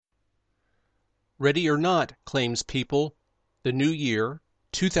Ready or not, claims people, the new year,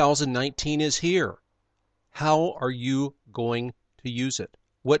 2019 is here. How are you going to use it?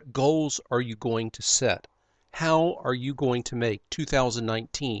 What goals are you going to set? How are you going to make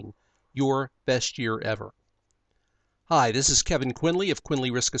 2019 your best year ever? Hi, this is Kevin Quinley of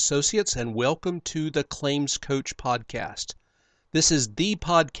Quinley Risk Associates, and welcome to the Claims Coach Podcast. This is the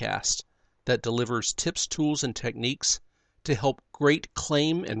podcast that delivers tips, tools, and techniques to help great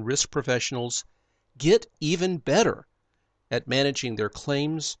claim and risk professionals get even better at managing their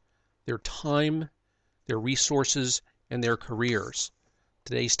claims, their time, their resources, and their careers.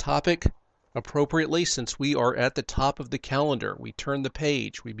 Today's topic, appropriately, since we are at the top of the calendar, we turn the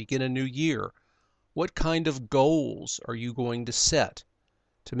page, we begin a new year. What kind of goals are you going to set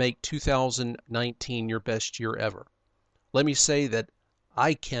to make 2019 your best year ever? Let me say that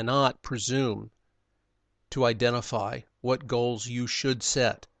I cannot presume to identify what goals you should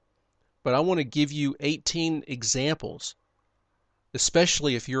set. But I want to give you 18 examples,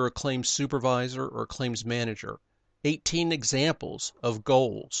 especially if you're a claims supervisor or a claims manager, 18 examples of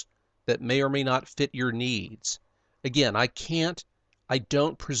goals that may or may not fit your needs. Again, I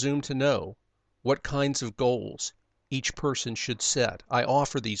don't presume to know what kinds of goals each person should set. I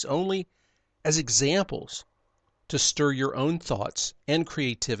offer these only as examples to stir your own thoughts and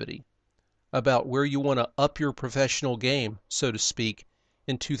creativity about where you want to up your professional game, so to speak,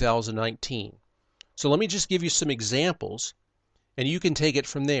 in 2019. So let me just give you some examples, and you can take it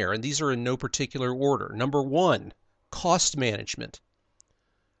from there. And these are in no particular order. Number one, cost management.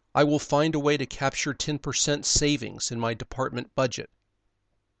 I will find a way to capture 10% savings in my department budget.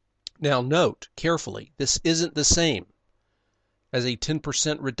 Now note carefully, this isn't the same as a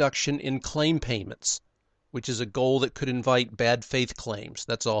 10% reduction in claim payments, which is a goal that could invite bad faith claims.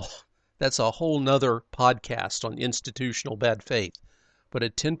 That's a whole nother podcast on institutional bad faith. But a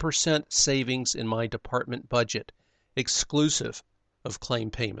 10% savings in my department budget, exclusive of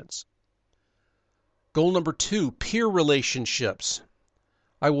claim payments. Goal number two, peer relationships.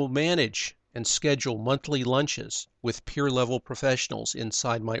 I will manage and schedule monthly lunches with peer-level professionals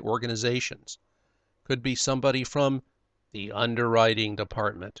inside my organizations. Could be somebody from the underwriting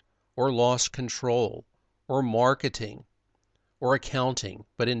department, or loss control, or marketing, or accounting,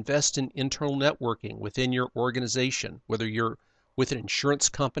 but invest in internal networking within your organization, whether you're with an insurance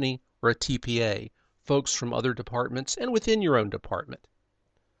company or a TPA, folks from other departments, and within your own department.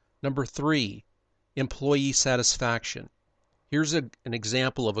 Number three, employee satisfaction. Here's an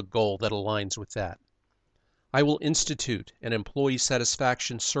example of a goal that aligns with that. I will institute an employee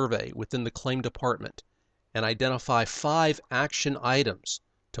satisfaction survey within the claim department and identify 5 action items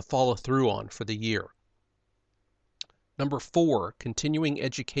to follow through on for the year. Number 4, continuing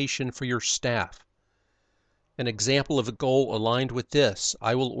education for your staff. An example of a goal aligned with this,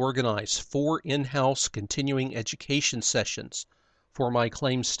 I will organize 4 in-house continuing education sessions for my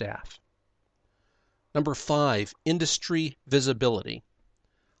claims staff. Number 5, industry visibility.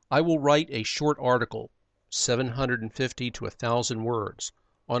 I will write a short article, 750 to 1,000 words,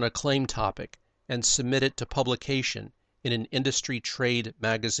 on a claim topic and submit it to publication in an industry trade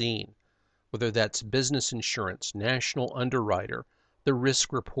magazine, whether that's Business Insurance, National Underwriter, The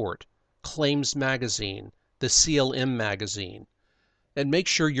Risk Report, Claims Magazine, the CLM magazine, and make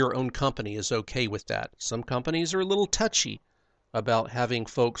sure your own company is okay with that. Some companies are a little touchy about having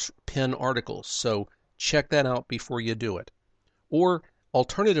folks pen articles, so check that out before you do it. Or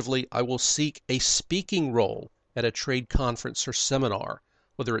alternatively, I will seek a speaking role at a trade conference or seminar,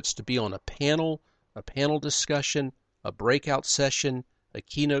 whether it's to be on a panel discussion, a breakout session, a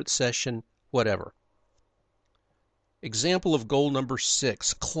keynote session, whatever. Example of goal number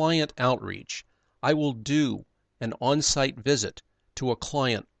 6, client outreach. I will do an on-site visit to a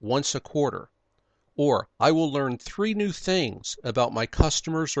client once a quarter, or I will learn 3 new things about my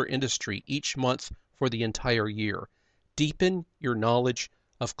customers or industry each month for the entire year. Deepen your knowledge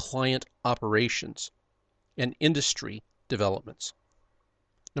of client operations and industry developments.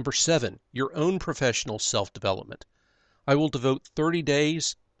 Number 7, your own professional self-development. I will devote 30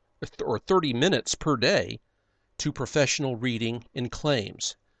 days or 30 minutes per day to professional reading in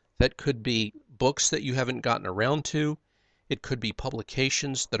claims. That could be books that you haven't gotten around to. It could be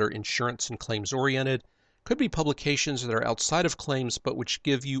publications that are insurance and claims oriented. Could be publications that are outside of claims but which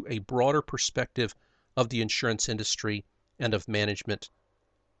give you a broader perspective of the insurance industry and of management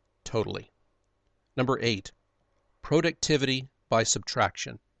totally. Number 8, productivity by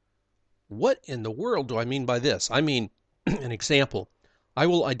subtraction. What in the world do I mean by this? I mean, an example, I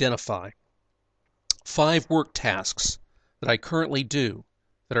will identify 5 work tasks that I currently do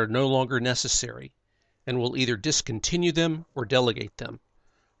that are no longer necessary and will either discontinue them or delegate them.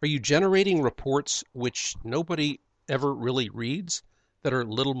 Are you generating reports which nobody ever really reads, that are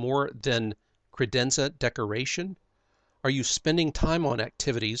little more than credenza decoration? Are you spending time on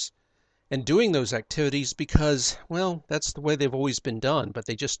activities and doing those activities because, well, that's the way they've always been done, but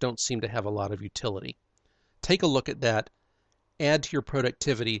they just don't seem to have a lot of utility? Take a look at that. Add to your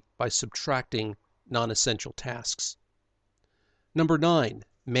productivity by subtracting non-essential tasks. Number 9,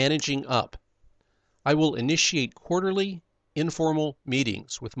 managing up. I will initiate quarterly informal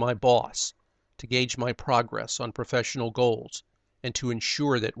meetings with my boss to gauge my progress on professional goals and to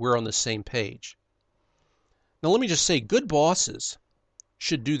ensure that we're on the same page. Now let me just say, good bosses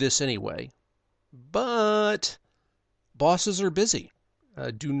should do this anyway, but bosses are busy.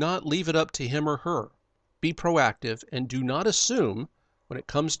 Do not leave it up to him or her. Be proactive and do not assume when it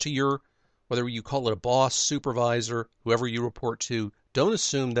comes to your, whether you call it a boss, supervisor, whoever you report to, don't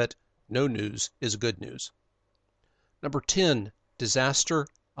assume that no news is good news. Number 10, disaster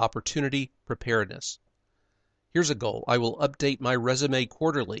opportunity preparedness. Here's a goal. I will update my resume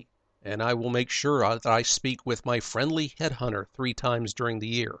quarterly, and I will make sure that I speak with my friendly headhunter 3 times during the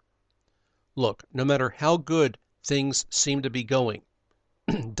year. Look, no matter how good things seem to be going,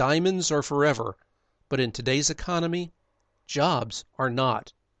 diamonds are forever, but in today's economy, jobs are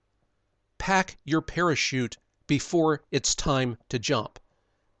not. Pack your parachute before it's time to jump.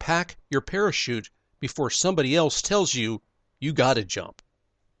 Pack your parachute before somebody else tells you you gotta jump.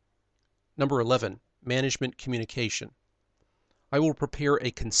 Number 11, management communication. I will prepare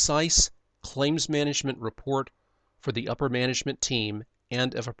a concise claims management report for the upper management team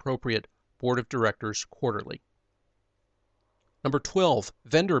and, if appropriate, board of directors quarterly. Number 12,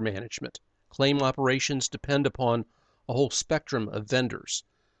 vendor management. Claim operations depend upon a whole spectrum of vendors: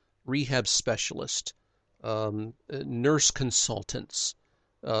 rehab specialists, nurse consultants,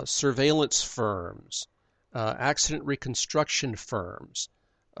 surveillance firms, accident reconstruction firms,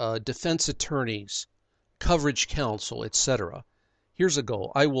 defense attorneys, coverage counsel, etc. Here's a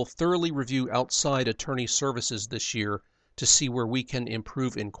goal. I will thoroughly review outside attorney services this year to see where we can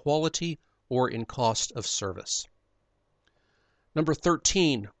improve in quality or in cost of service. Number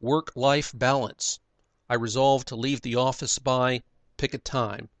 13, work-life balance. I resolve to leave the office by, pick a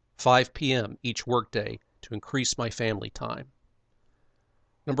time, 5 p.m. each workday to increase my family time.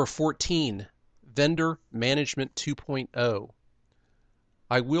 Number 14, Vendor Management 2.0.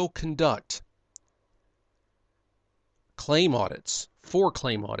 I will conduct 4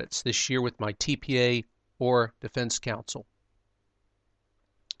 claim audits this year with my TPA or defense counsel.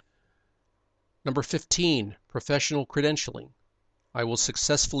 Number 15, professional credentialing. I will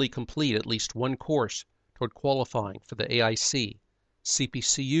successfully complete at least 1 course toward qualifying for the AIC,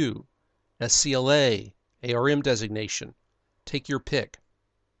 CPCU, SCLA, ARM designation. Take your pick.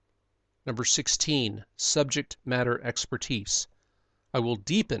 Number 16, subject matter expertise. I will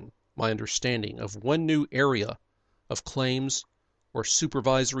deepen my understanding of 1 new area of claims or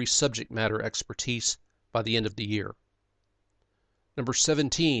supervisory subject matter expertise by the end of the year. Number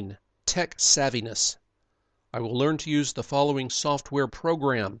 17, tech savviness. I will learn to use the following software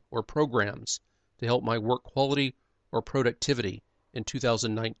program or programs to help my work quality or productivity in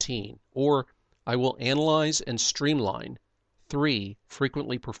 2019, or I will analyze and streamline 3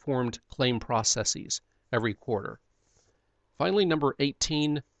 frequently performed claim processes every quarter. Finally, number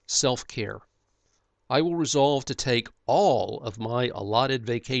 18, self-care. I will resolve to take all of my allotted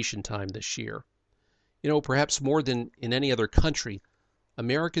vacation time this year. You know, perhaps more than in any other country,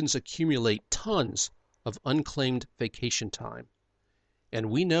 Americans accumulate tons of unclaimed vacation time. And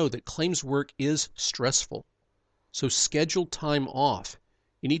we know that claims work is stressful. So schedule time off.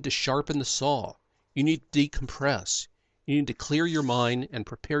 You need to sharpen the saw. You need to decompress. You need to clear your mind and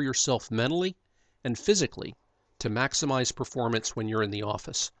prepare yourself mentally and physically to maximize performance when you're in the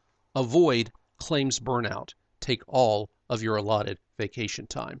office. Avoid claims burnout. Take all of your allotted vacation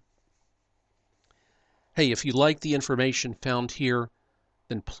time. Hey, if you like the information found here,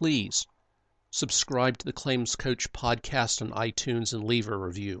 then please subscribe to the Claims Coach podcast on iTunes and leave a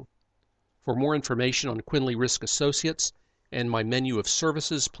review. For more information on Quinley Risk Associates and my menu of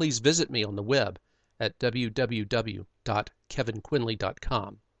services, please visit me on the web at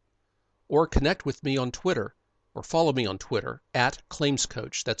www.kevinquinley.com, or connect with me on Twitter, or follow me on Twitter at Claims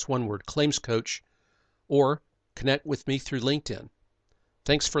Coach. That's one word, Claims Coach, or connect with me through LinkedIn.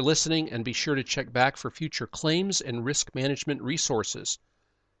 Thanks for listening, and be sure to check back for future claims and risk management resources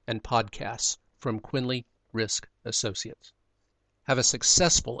and podcasts from Quinley Risk Associates. Have a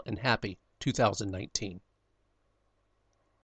successful and happy 2019.